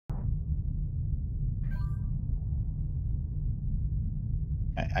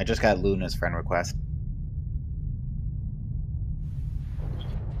I just got Luna's friend request.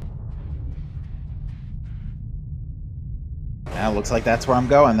 Now looks like that's where I'm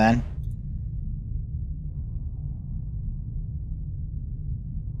going then.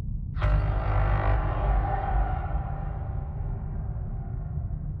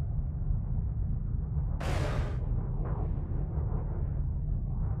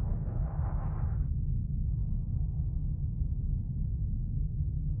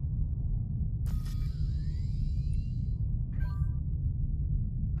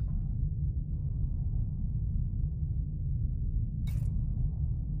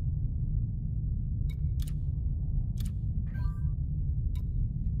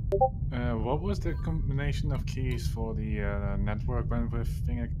 What was the combination of keys for the network bandwidth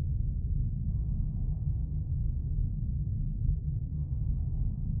thing?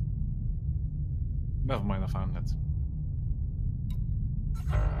 Never mind, I found it.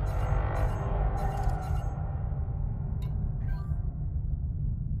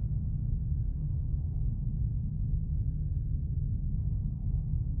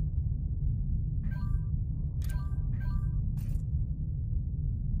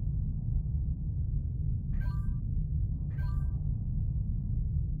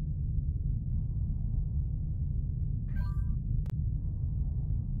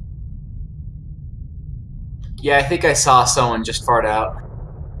 Yeah, I think I saw someone just fart out.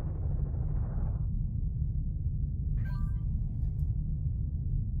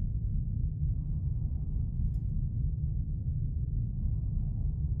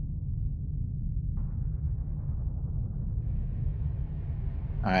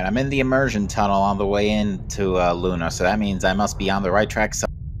 Alright, I'm in the immersion tunnel on the way into Luna, so that means I must be on the right track. So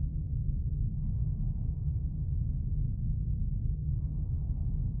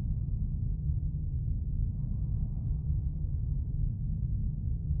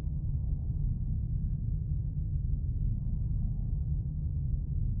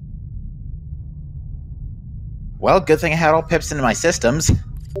well, good thing I had all pips into my systems.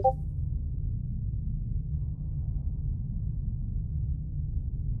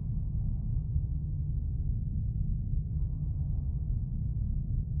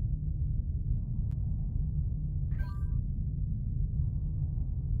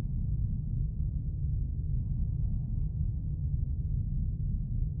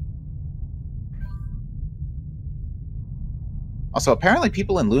 Also, apparently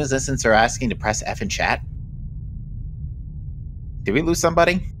people in Luna's instance are asking to press F in chat. Did we lose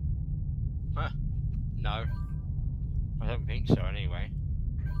somebody? No. I don't think so, anyway.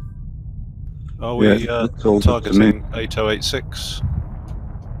 Are we targeting 8086?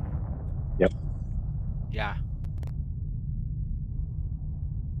 Yep. Yeah.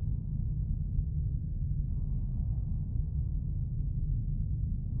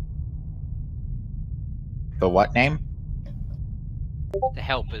 The what name? The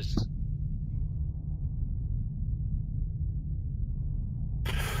helpers.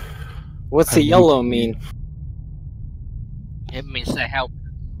 What's the yellow mean? It means they help.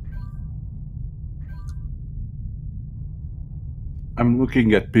 I'm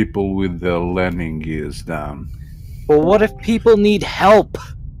looking at people with their landing gears down. Well, what if people need help?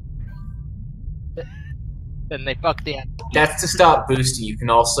 Then they fuck the. That's to stop boosting. You can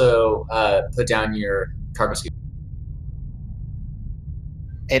also put down your cargo speed.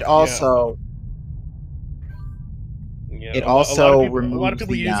 It also... Yeah, It also removes a lot of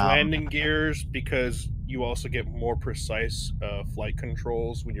people the, use landing gears because you also get more precise flight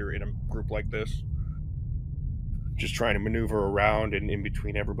controls when you're in a group like this. Just trying to maneuver around and in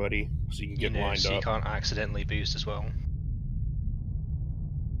between everybody so you can get lined so up. you can't accidentally boost as well.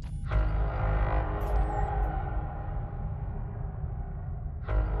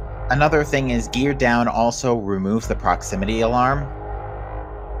 Another thing is gear down also removes the proximity alarm.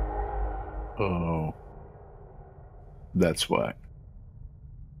 Oh. That's why.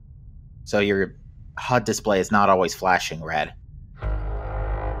 So your HUD display is not always flashing red.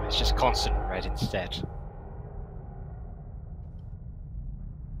 It's just constant red instead.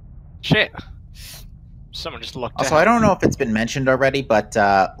 Shit! Someone just locked Also, out. I don't know if it's been mentioned already, but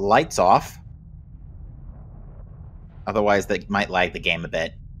lights off. Otherwise, that might lag the game a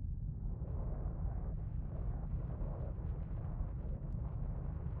bit.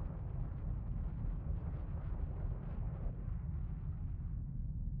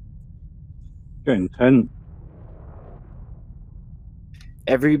 Getting 10.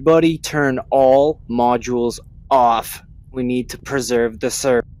 Everybody turn all modules off. We need to preserve the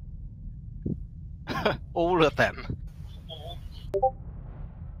server. All of them.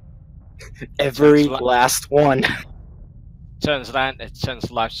 Every last one. It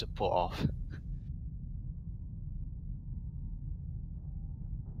turns life support off.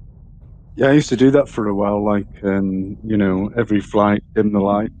 Yeah, I used to do that for a while, like, you know, every flight, dim the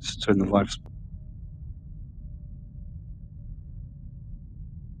lights, turn the lights.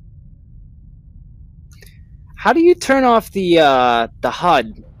 How do you turn off the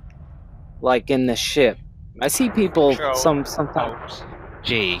HUD, like in the ship? I see people sometimes Alt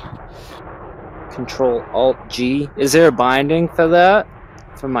G. Control Alt G. Is there a binding for that?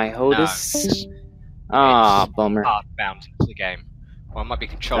 For my HOTUS? Ah, bummer. Hard bound into the game. Well, it might be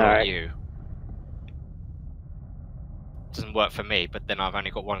Control Alright. U. Doesn't work for me, but then I've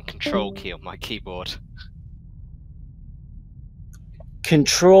only got one Control key on my keyboard.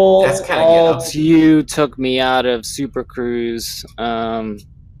 Control That's kinda Alt U took me out of Super Cruise.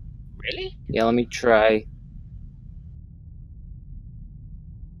 Really? Yeah, let me try.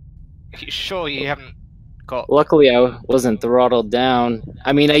 Are you sure you haven't got... Luckily, I wasn't throttled down.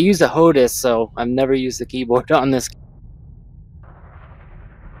 I mean, I use a HOTUS, so I've never used the keyboard on this.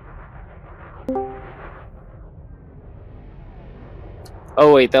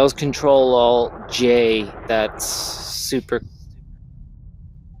 Oh wait, that was Control Alt J. That's Super.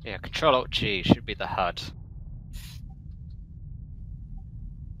 Yeah, Control Alt G should be the HUD.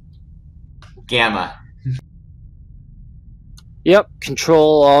 Gamma. Yep,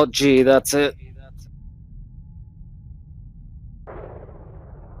 Control Alt G. That's it.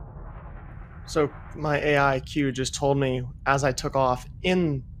 So my AI Q just told me as I took off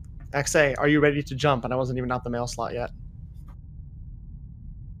in XA, "Are you ready to jump?" And I wasn't even out the mail slot yet.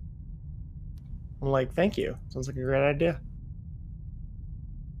 I'm like, "Thank you. Sounds like a great idea."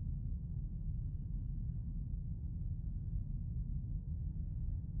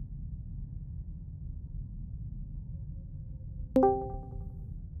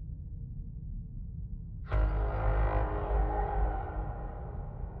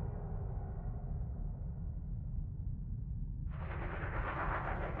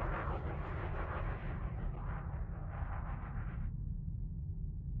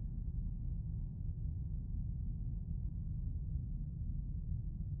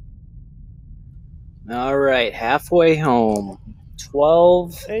 All right, halfway home.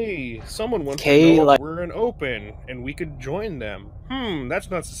 12. Hey, someone wants K, to know like- if we're in open and we could join them.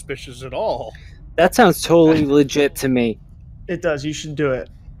 That's not suspicious at all. That sounds totally legit to me. It does. You should do it.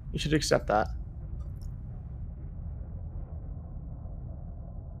 You should accept that.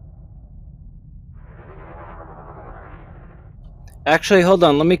 Actually, hold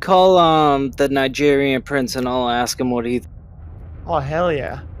on. Let me call the Nigerian prince and I'll ask him what he. Oh, hell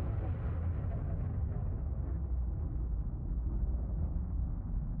yeah.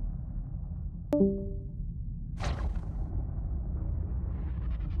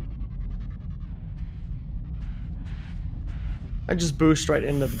 I just boost right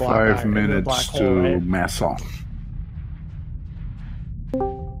into the black 5 into the minutes black hole, to right? Massjump.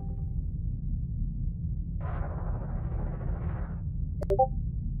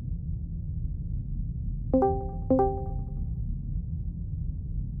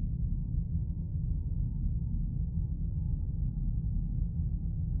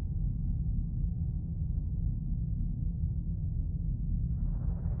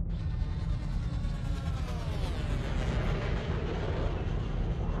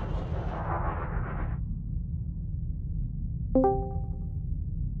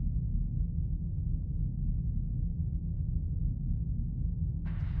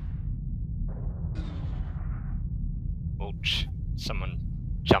 Ouch. Someone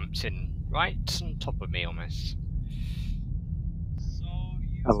jumped in right on top of me almost.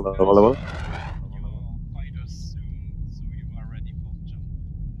 Hello, hello.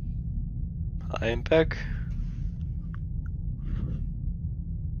 I am back.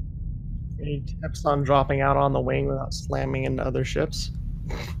 Any tips on dropping out on the wing without slamming into other ships?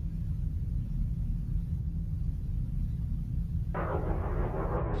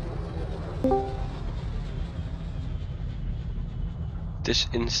 This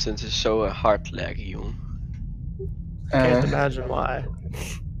instant is so hard laggy, jong. Can't imagine why.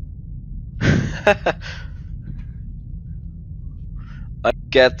 I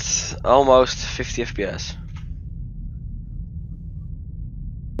get almost 50 FPS.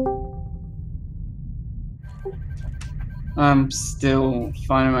 I'm still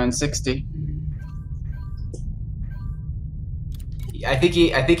fine around 60. I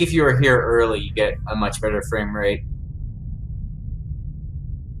think if you were here early, you get a much better frame rate.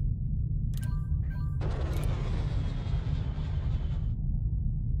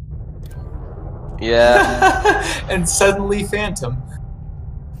 Yeah. And suddenly Phantom.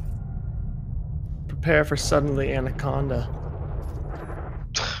 Prepare for suddenly Anaconda.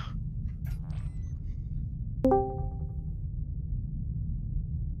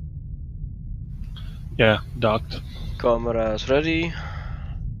 Yeah, docked. Cameras ready.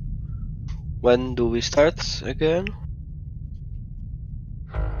 When do we start again?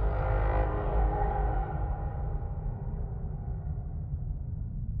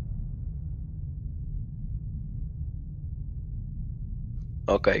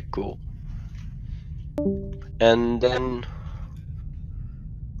 Okay, cool. And then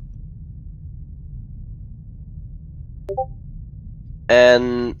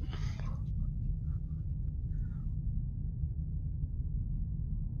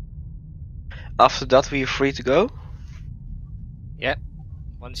after that we're free to go? Yep.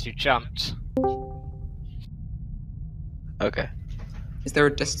 Once you jumped. Okay. Is there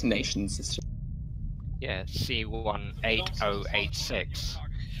a destination system? Yeah, C18086.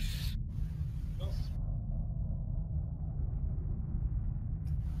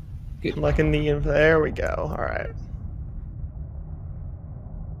 Like in the there we go. All right.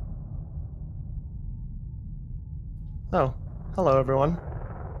 Oh, hello everyone.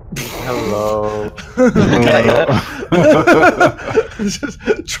 Hello. Just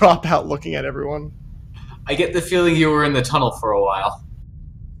drop out looking at everyone. I get the feeling you were in the tunnel for a while.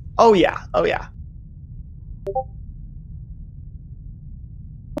 Oh yeah. Oh yeah.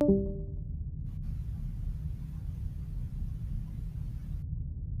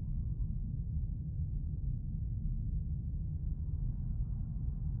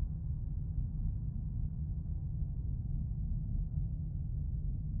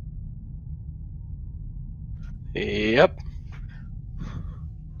 Yep.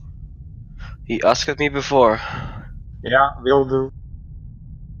 He asked me before. Yeah, will do.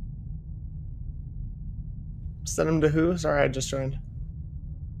 Send him to who? Sorry, I just joined.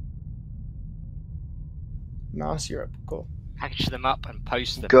 Mouse Europe. Cool. Package them up and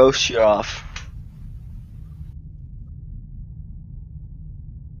post them. Ghost you off.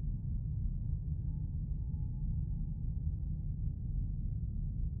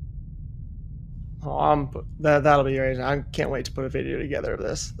 Oh, that'll be amazing. I can't wait to put a video together of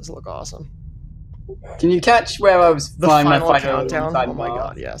this. This will look awesome. Can you catch where I was The flying my final fighter countdown. alongside Oh my Mars?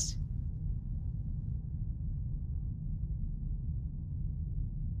 god, yes.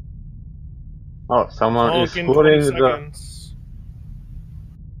 Oh, someone is Talk in putting 20 the. seconds.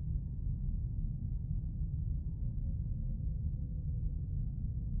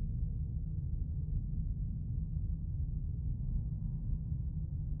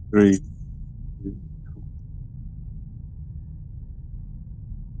 Three.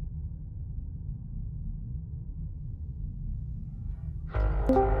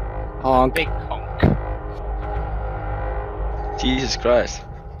 Honk. Big honk. Jesus Christ.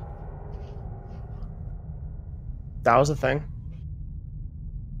 That was a thing.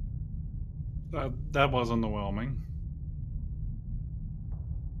 That was underwhelming.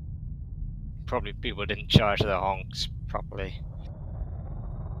 Probably people didn't charge their honks properly.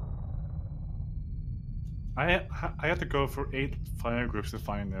 I had to go for 8 fire groups to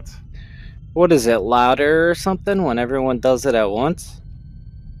find it. What is it, louder or something when everyone does it at once?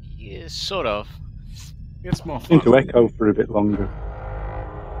 Yeah, sort of. It's more Seem fun. to echo for a bit longer.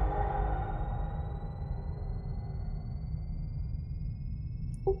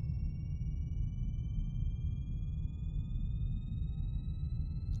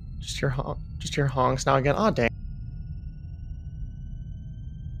 Just your honks now again. Oh dang.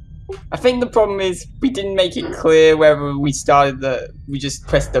 I think the problem is we didn't make it clear whether we just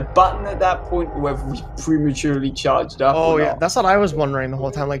pressed the button at that point or whether we prematurely charged up. Oh or yeah, not. that's what I was wondering the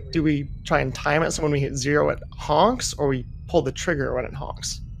whole time. Like, do we try and time it so when we hit 0 it honks, or we pull the trigger when it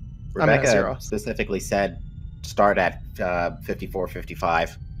honks? I'm at 0. Rebecca specifically said start at 54,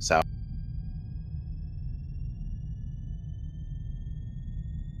 55. So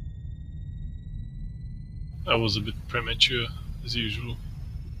I was a bit premature, as usual.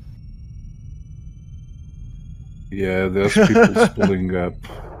 Yeah, there's people spooling up.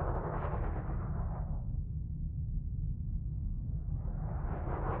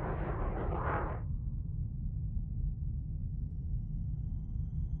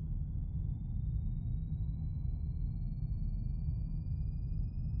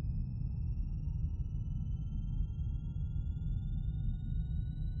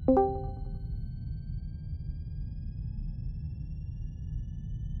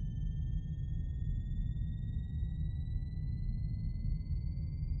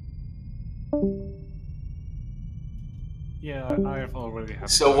 Yeah, I have already had.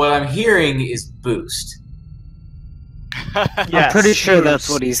 So what I'm hearing is boost. I'm pretty sure that's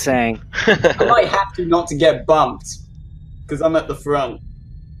what he's saying. I might have to not to get bumped because I'm at the front.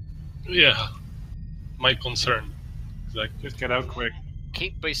 Yeah, my concern. Exactly. Just get out quick.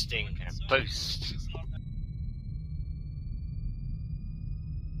 Keep boosting and boost.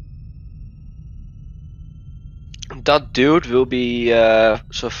 That dude will be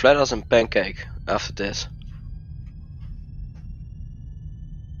so flat as a pancake after this.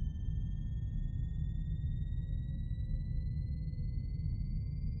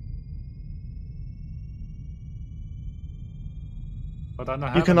 But I don't You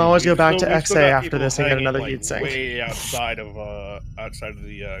have can any always go heat. back to we've still XA got after people this and get hanging, another like, heat sink. way outside of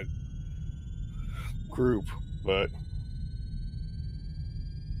the group, but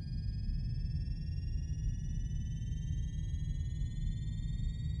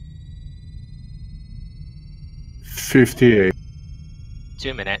 58.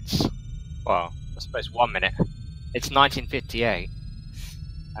 2 minutes. Well, I suppose 1 minute. It's 1958.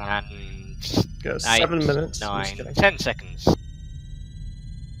 And Go 8, 7 minutes. I'm 9, just kidding. 10 seconds.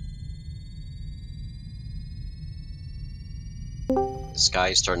 The sky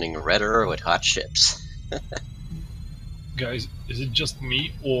is turning redder with hot chips. Guys, is it just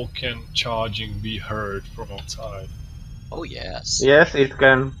me or can charging be heard from outside? Oh yes. Yes, it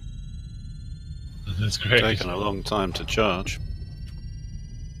can. That's great. Taken a long time to charge.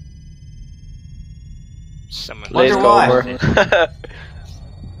 Someone Late Wonder comer.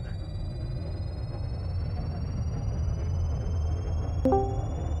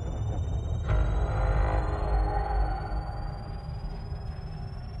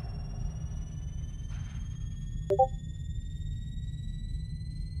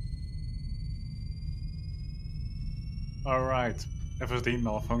 Alright. FSD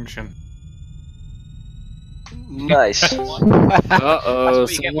malfunction. Nice. Uh-oh, That's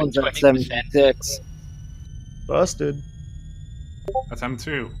what you get someone's with at 20%. 76. Busted. Attempt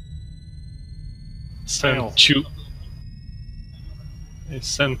 2. Send Failed. It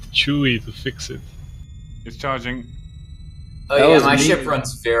sent Chewie to fix it. It's charging. Oh That yeah, was my me. ship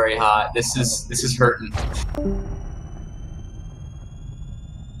runs very hot. This is hurting.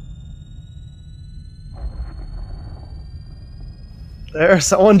 There,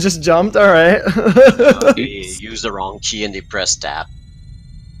 someone just jumped. All right. We used the wrong key and they pressed tab.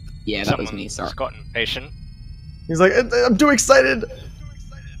 Yeah, that was me. Someone's Sorry. gotten patient. He's like, I'm too excited.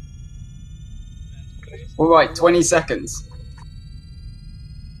 All right, 20 seconds.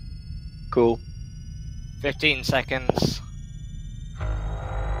 Cool. 15 seconds.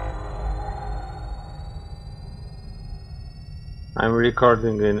 I'm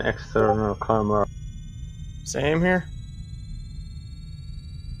recording in external camera. Same here.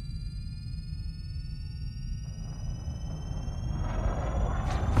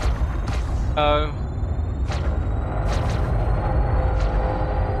 Oh.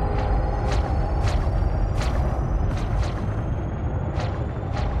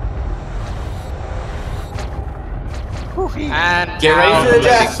 And Get ready for the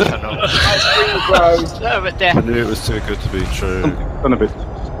death. Over death. I knew it was too good to be true. Done a bit.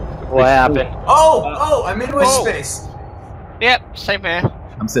 What happened? Oh, I'm in wish space. Yep, same here.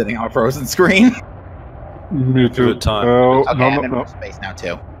 I'm sitting on a frozen screen. Me Give too. it time. Oh, Okay, no, I'm no, in no. space now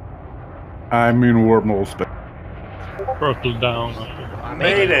too. I'm in wormhole space. Purple down. I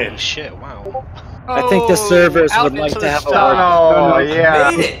made it. Shit, wow. I think the servers out would like into to the have a star. word. Oh,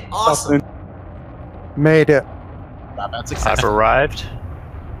 yeah. Made it. Awesome. Made it. That's I've successful. arrived.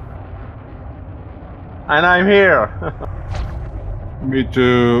 And I'm here. Me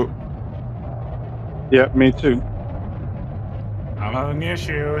too. Yeah, me too. I'm having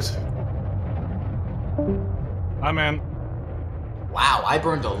issues. I'm in. Wow, I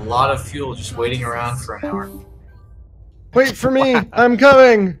burned a lot of fuel just waiting around for an hour. Wait for me. I'm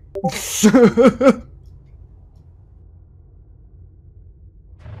coming.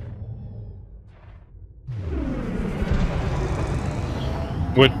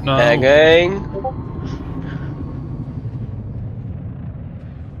 What now? Hanging.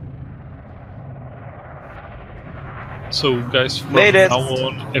 So guys, from Made it. now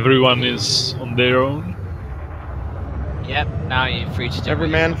on, everyone is on their own. Yep, now you're free to do Every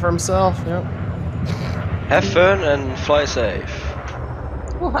what man for himself. Yep. Have fun and fly safe.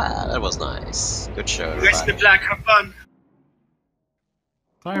 Wow, that was nice. Good show. Rest in black, have fun.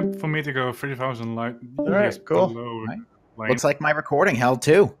 Time for me to go 3,000 light Alright, years cool. below Right. lane. Looks like my recording held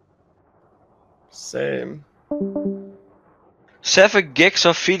too. Same. 7 gigs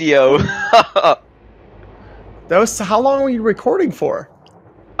of video. That was how long were you recording for?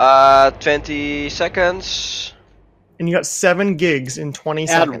 20 seconds. And you got 7 gigs in 20 At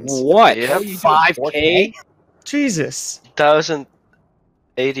seconds. what? Yep. 5K? Jesus.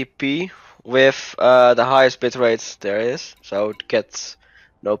 1080p with the highest bitrate there is, so it gets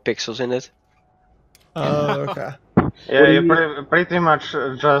no pixels in it. Oh, okay. Yeah, you pretty much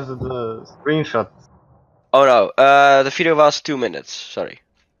just the screenshot. Oh no, the video was 2 minutes. Sorry.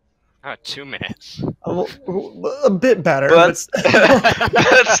 2 minutes. A bit better, But,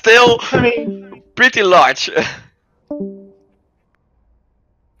 but still pretty large.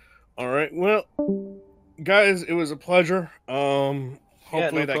 All right. Well, guys, it was a pleasure.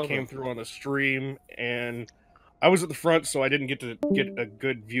 Hopefully that problem. came through on the stream, and I was at the front, so I didn't get to get a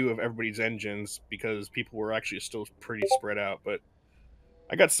good view of everybody's engines because people were actually still pretty spread out. But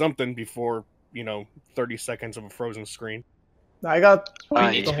I got something before 30 seconds of a frozen screen. I got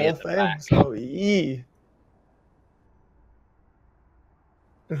need the to be whole at the thing. back. So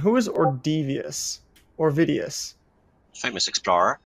And who is Ordevius? Orvidius? Famous explorer.